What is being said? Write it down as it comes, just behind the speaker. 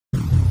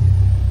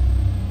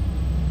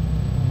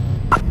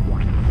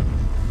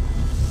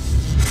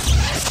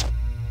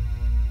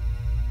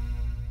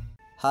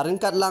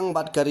Haringkat lang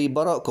bat kari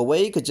borok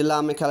kawai ke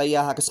Jylla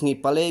Meghalaya ha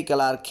Sngi pale ke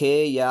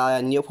Rakhe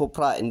ya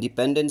nyopopra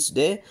Independence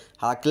Day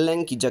ha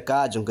keleng ki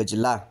jaka jong ke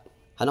Jylla.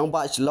 Hanong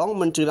ba chlong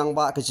menteri lang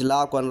ba ke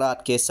Jylla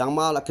konrat ke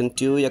sangma la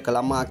kentiu ya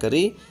kalama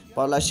kari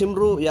pala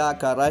shimru ya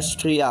ka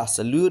Rashtriya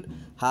Salute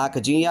ha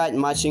ke jingyat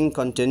marching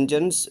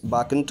contingents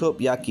ba kentup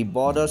ya ki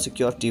Border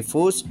Security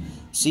Force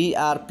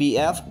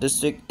CRPF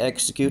District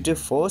Executive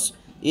Force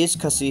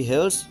East Khasi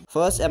Hills,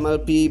 1st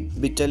MLP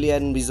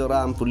Battalion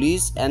Mizoram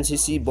Police,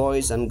 NCC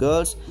Boys and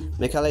Girls,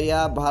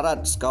 Meghalaya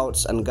Bharat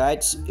Scouts and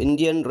Guides,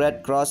 Indian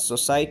Red Cross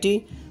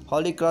Society,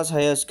 Holy Cross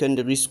Higher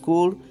Secondary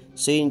School,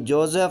 St.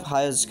 Joseph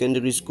Higher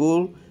Secondary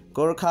School,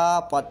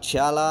 Gorkha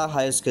Pathshala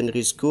Higher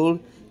Secondary School,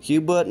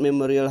 Hubert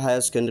Memorial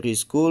Higher Secondary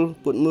School,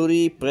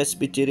 Putmuri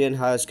Presbyterian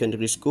Higher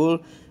Secondary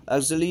School,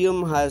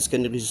 Auxilium Higher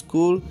Secondary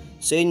School,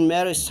 St.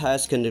 Mary's Higher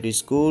Secondary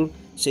School,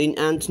 St.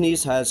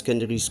 Anthony's Higher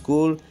Secondary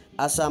School,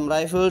 Assam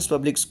Rifles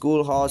Public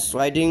School Horse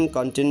Riding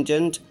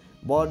Contingent,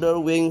 Border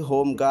Wing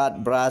Home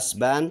Guard Brass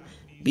Band,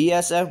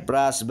 BSF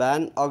Brass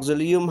Band,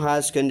 Auxilium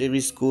Higher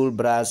Secondary School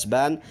Brass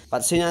Band,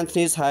 St.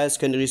 Anthony's Higher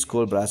Secondary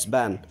School Brass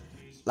Band.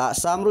 La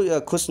Samru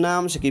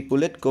Kusnam Shaki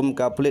Pulit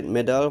Kumka Pulit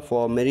Medal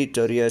for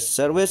Meritorious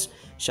Service,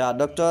 Shah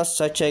Dr.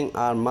 Sacheng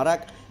R.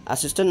 Marak,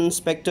 Assistant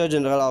Inspector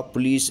General of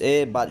Police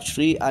A. Bat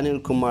Shri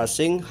Anil Kumar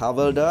Singh,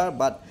 Havaldar,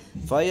 Bat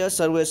Fire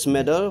Service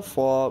Medal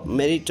for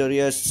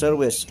Meritorious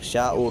Service,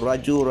 Shah U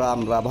Raju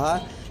Ram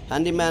Rabha,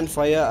 Handyman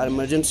Fire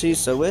Emergency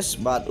Service,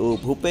 Bat U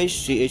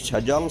Bhupesh C.H.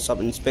 Hajong, Sub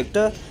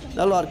Inspector,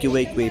 Nalor Ki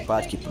Wei Kwei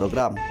Part Ki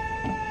Program.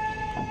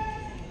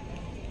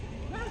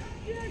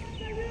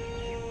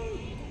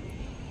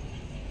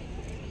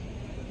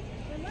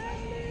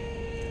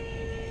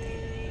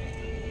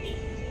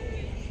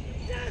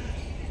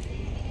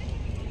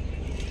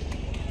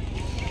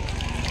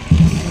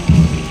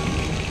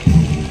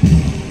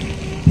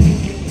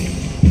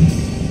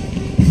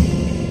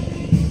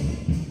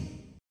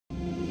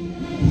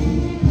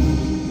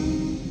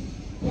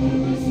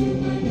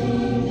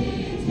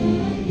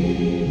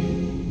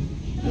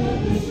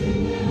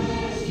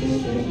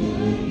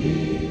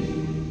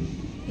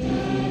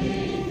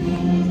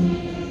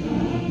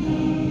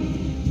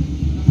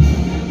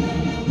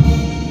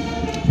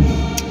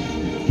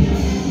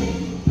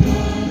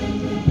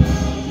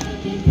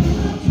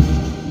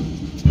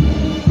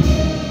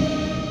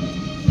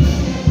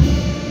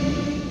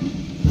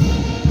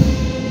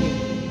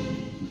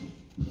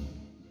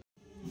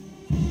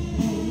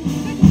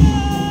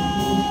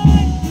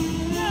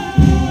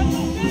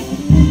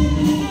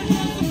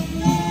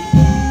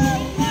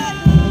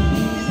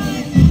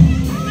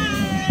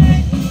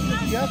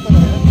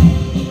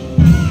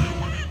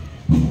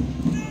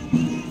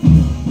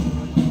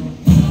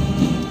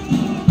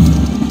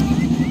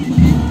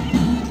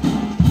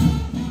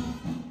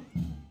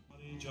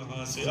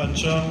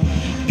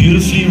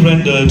 Beautifully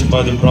rendered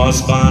by the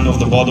brass band of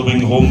the Border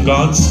Wing Home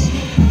Guards,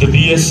 the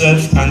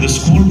BSF and the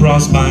school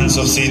brass bands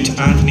of St.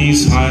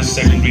 Anthony's Higher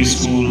Secondary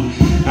School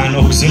and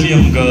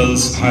Auxilium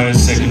Girls Higher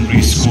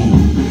Secondary School.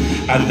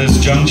 At this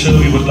juncture,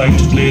 we would like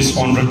to place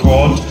on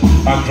record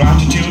our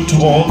gratitude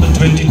to all the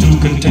 22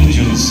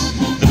 contingents,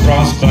 the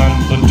brass band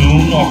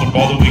platoon of the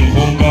Border Wing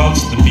Home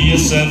Guards, the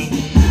BSF,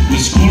 the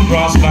school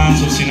brass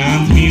bands of St.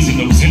 Anthony's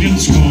and Auxilium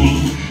School,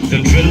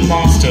 the drill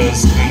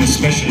masters, and a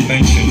special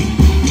mention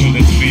to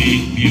the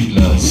 3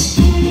 buglers.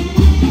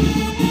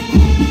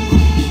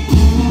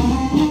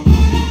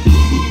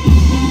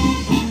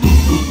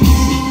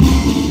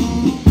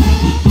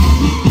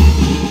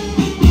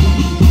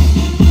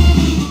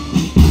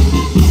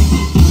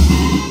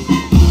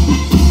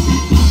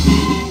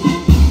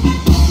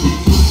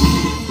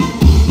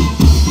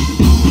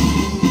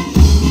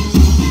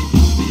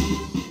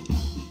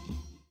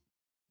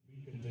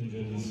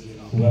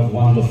 Who have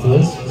won the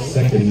first,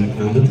 second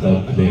and the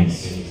third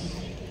place.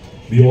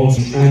 We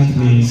also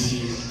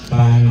Anthony's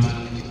band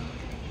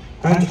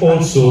and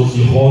also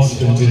the horse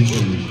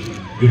contingent.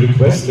 We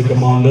request the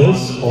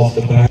commanders of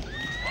the band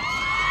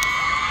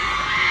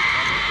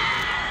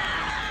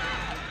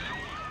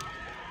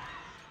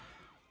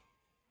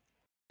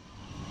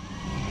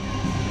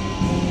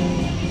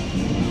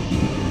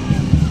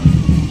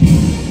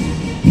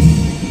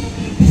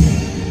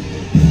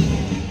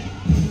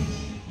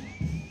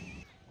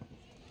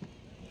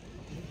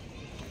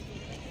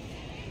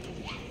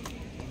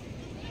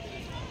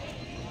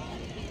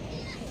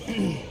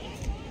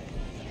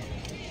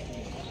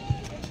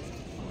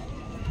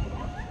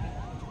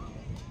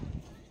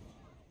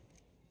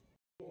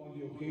on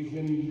the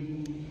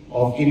occasion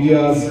of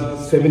India's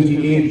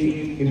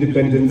 78th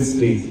Independence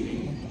Day.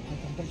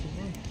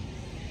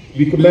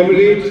 We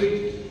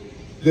commemorate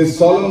this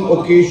solemn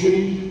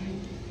occasion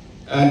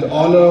and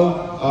honor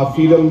our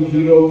freedom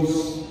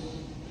heroes,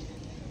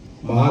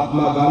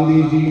 Mahatma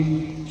Gandhi ji,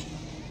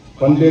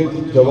 Pandit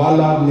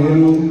Jawaharlal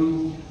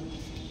Nehru,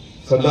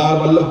 Sardar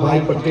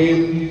Vallabhbhai Patel,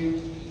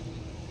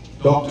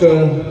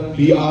 Dr.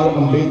 B.R.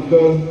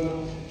 Ambedkar,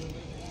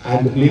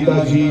 and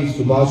Netaji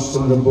Subhash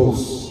Chandra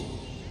Bose.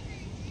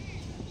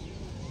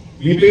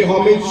 We pay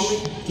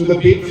homage to the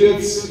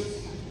patriots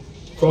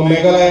from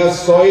Meghalaya's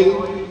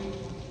soil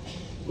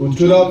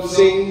Uturab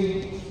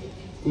Singh,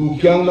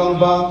 Kyang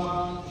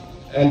Nangba,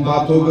 and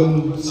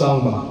Batogan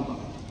Sangma.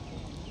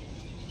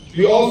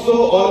 We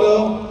also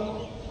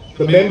honor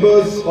the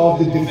members of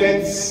the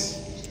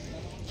defense,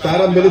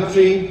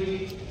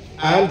 paramilitary,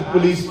 and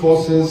police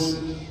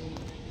forces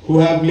who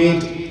have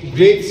made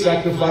great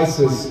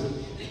sacrifices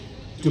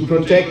to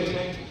protect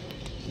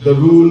the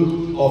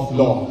rule of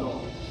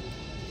law.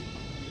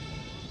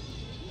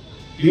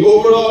 The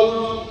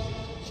overall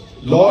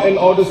law and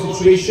order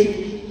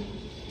situation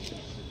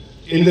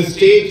in the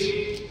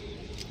state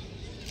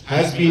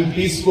has been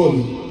peaceful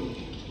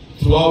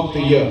throughout the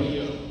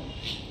year.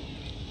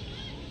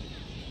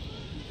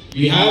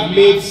 We have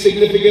made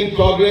significant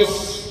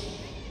progress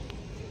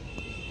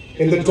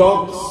in the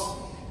talks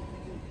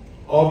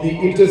of the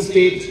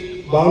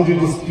interstate boundary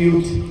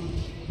dispute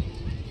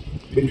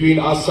between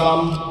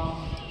Assam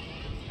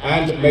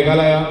and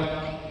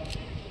Meghalaya,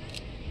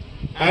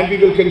 and we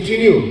will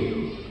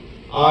continue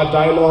our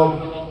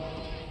dialogue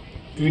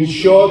to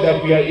ensure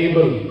that we are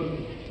able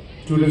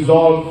to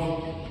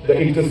resolve the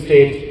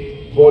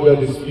interstate border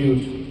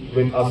dispute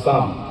with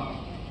Assam.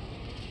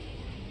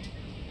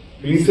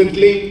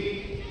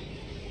 Recently,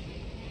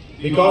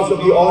 because of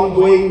the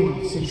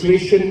ongoing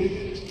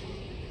situation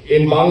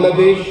in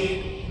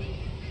Bangladesh,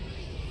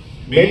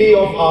 many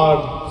of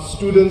our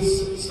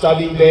students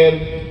studying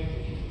there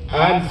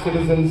and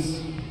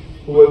citizens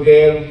who were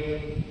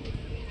there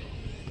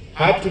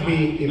had to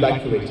be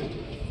evacuated.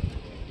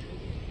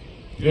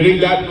 During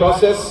that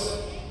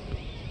process,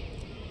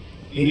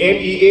 the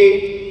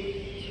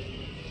MEA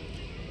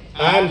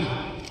and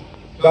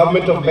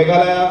Government of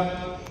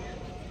Meghalaya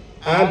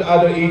and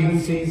other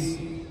agencies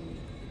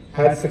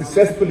had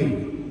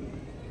successfully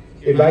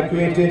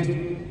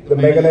evacuated the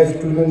Meghalaya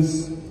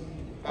students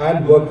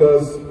and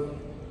workers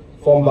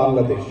from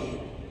Bangladesh.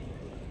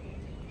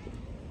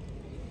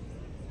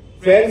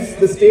 Friends,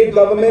 the state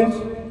government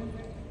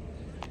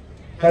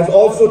has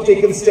also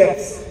taken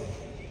steps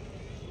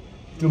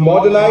to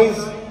modernize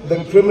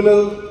the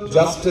criminal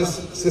justice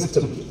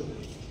system.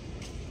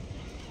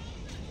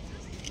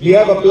 We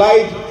have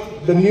applied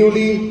the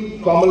newly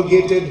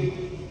promulgated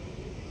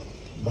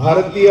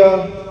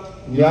Bharatiya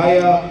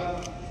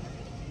Nyaya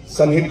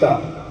Sanhita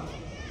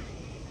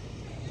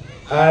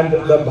and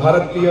the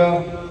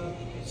Bharatiya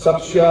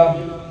Saksha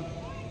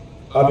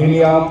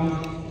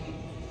Abhinayam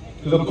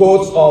to the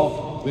courts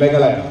of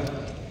Meghalaya.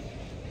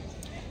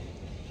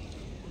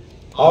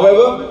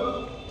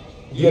 However,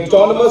 the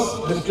autonomous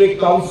district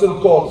council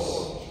courts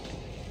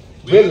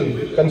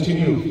will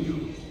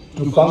continue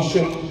to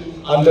function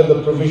under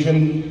the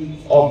provision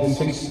of the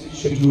 6th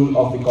schedule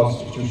of the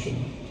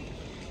Constitution.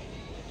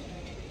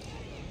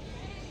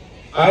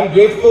 I am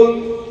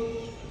grateful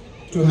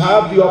to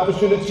have the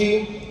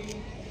opportunity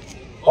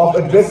of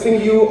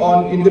addressing you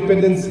on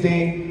Independence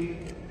Day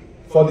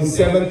for the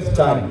 7th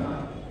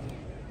time.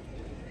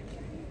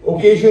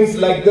 Occasions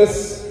like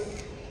this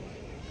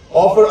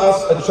offer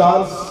us a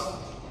chance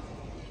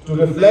to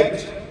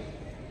reflect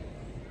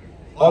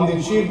on the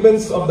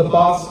achievements of the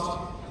past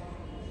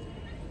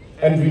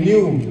and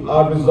renew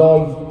our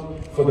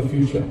resolve for the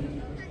future.